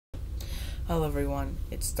Hello everyone,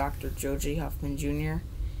 it's Dr. Joe J. Huffman Jr.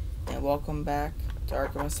 and welcome back to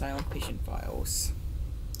Arkham Asylum Patient Files.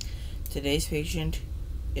 Today's patient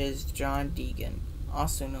is John Deegan,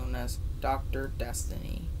 also known as Dr.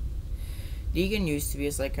 Destiny. Deegan used to be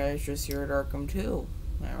a psychiatrist here at Arkham too,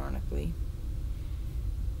 ironically.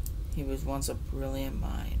 He was once a brilliant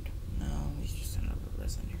mind. No, he's just another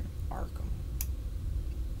resident here in Arkham.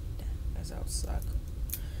 Damn, that would suck.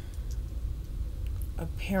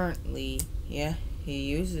 Apparently, yeah, he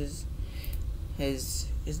uses his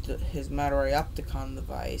Opticon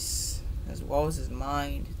device as well as his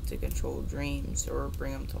mind to control dreams or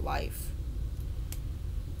bring them to life.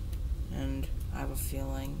 And I have a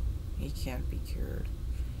feeling he can't be cured.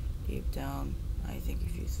 Deep down, I think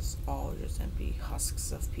he uses all just empty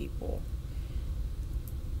husks of people.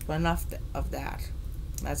 But enough of that.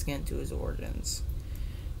 Let's get into his origins.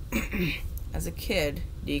 As a kid,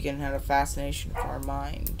 Deegan had a fascination for our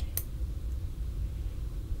mind,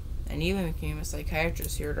 and even became a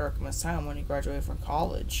psychiatrist here at Arkham Asylum when he graduated from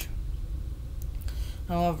college.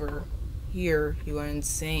 However, here he went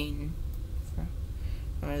insane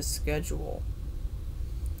from his schedule,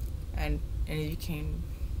 and he became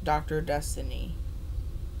Dr. Destiny.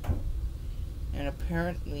 And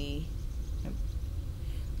apparently,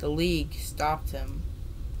 the League stopped him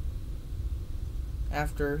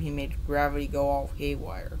after he made gravity go all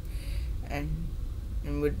haywire. And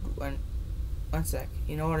one sec,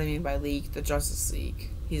 you know what I mean by League? The Justice League.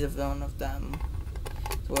 He's a villain of them.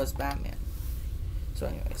 So was Batman. So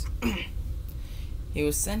anyways, he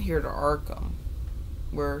was sent here to Arkham,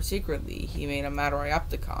 where secretly he made a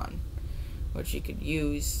Opticon, which he could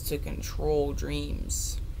use to control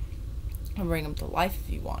dreams and bring them to life if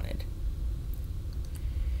he wanted.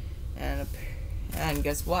 And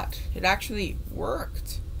guess what? It actually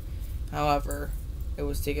worked. However, it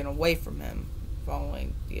was taken away from him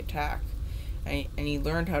following the attack. And he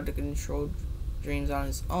learned how to control dreams on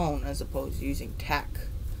his own as opposed to using tech.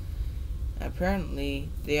 And apparently,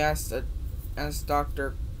 they asked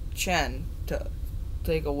Dr. Chen to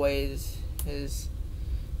take away his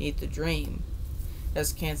Eat the Dream,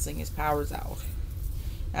 thus canceling his powers out.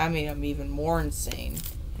 That made him even more insane.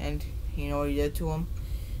 And you know what he did to him?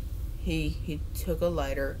 He took a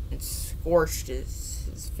lighter and scorched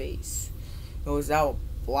his face. It was now a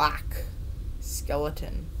black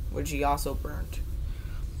skeleton, which he also burnt.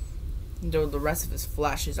 Though the rest of his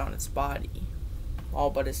flesh is on its body, all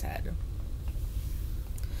but his head.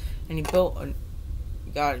 And he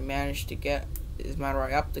managed to get his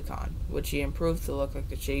Opticon, which he improved to look like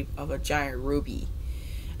the shape of a giant ruby,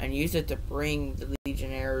 and used it to bring the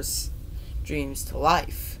Legionnaires' dreams to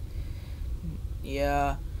life.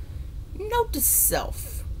 Yeah. Note to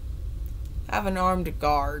self: have an armed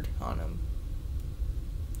guard on him.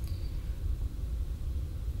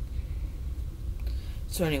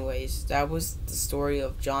 So anyways, that was the story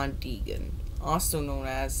of John Deegan, also known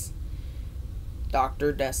as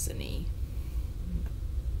Dr. Destiny.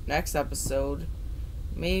 Next episode,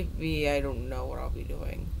 maybe, I don't know what I'll be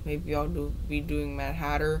doing. Maybe I'll be doing Mad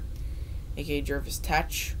Hatter, aka Jervis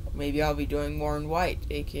Tetch. Or maybe I'll be doing Warren White,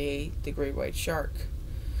 aka the Great White Shark.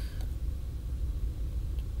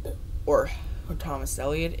 Or Thomas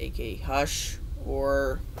Elliot, aka Hush,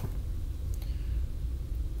 or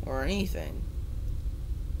anything.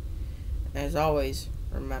 As always,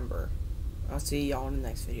 remember, I'll see y'all in the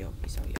next video. Peace out, y'all.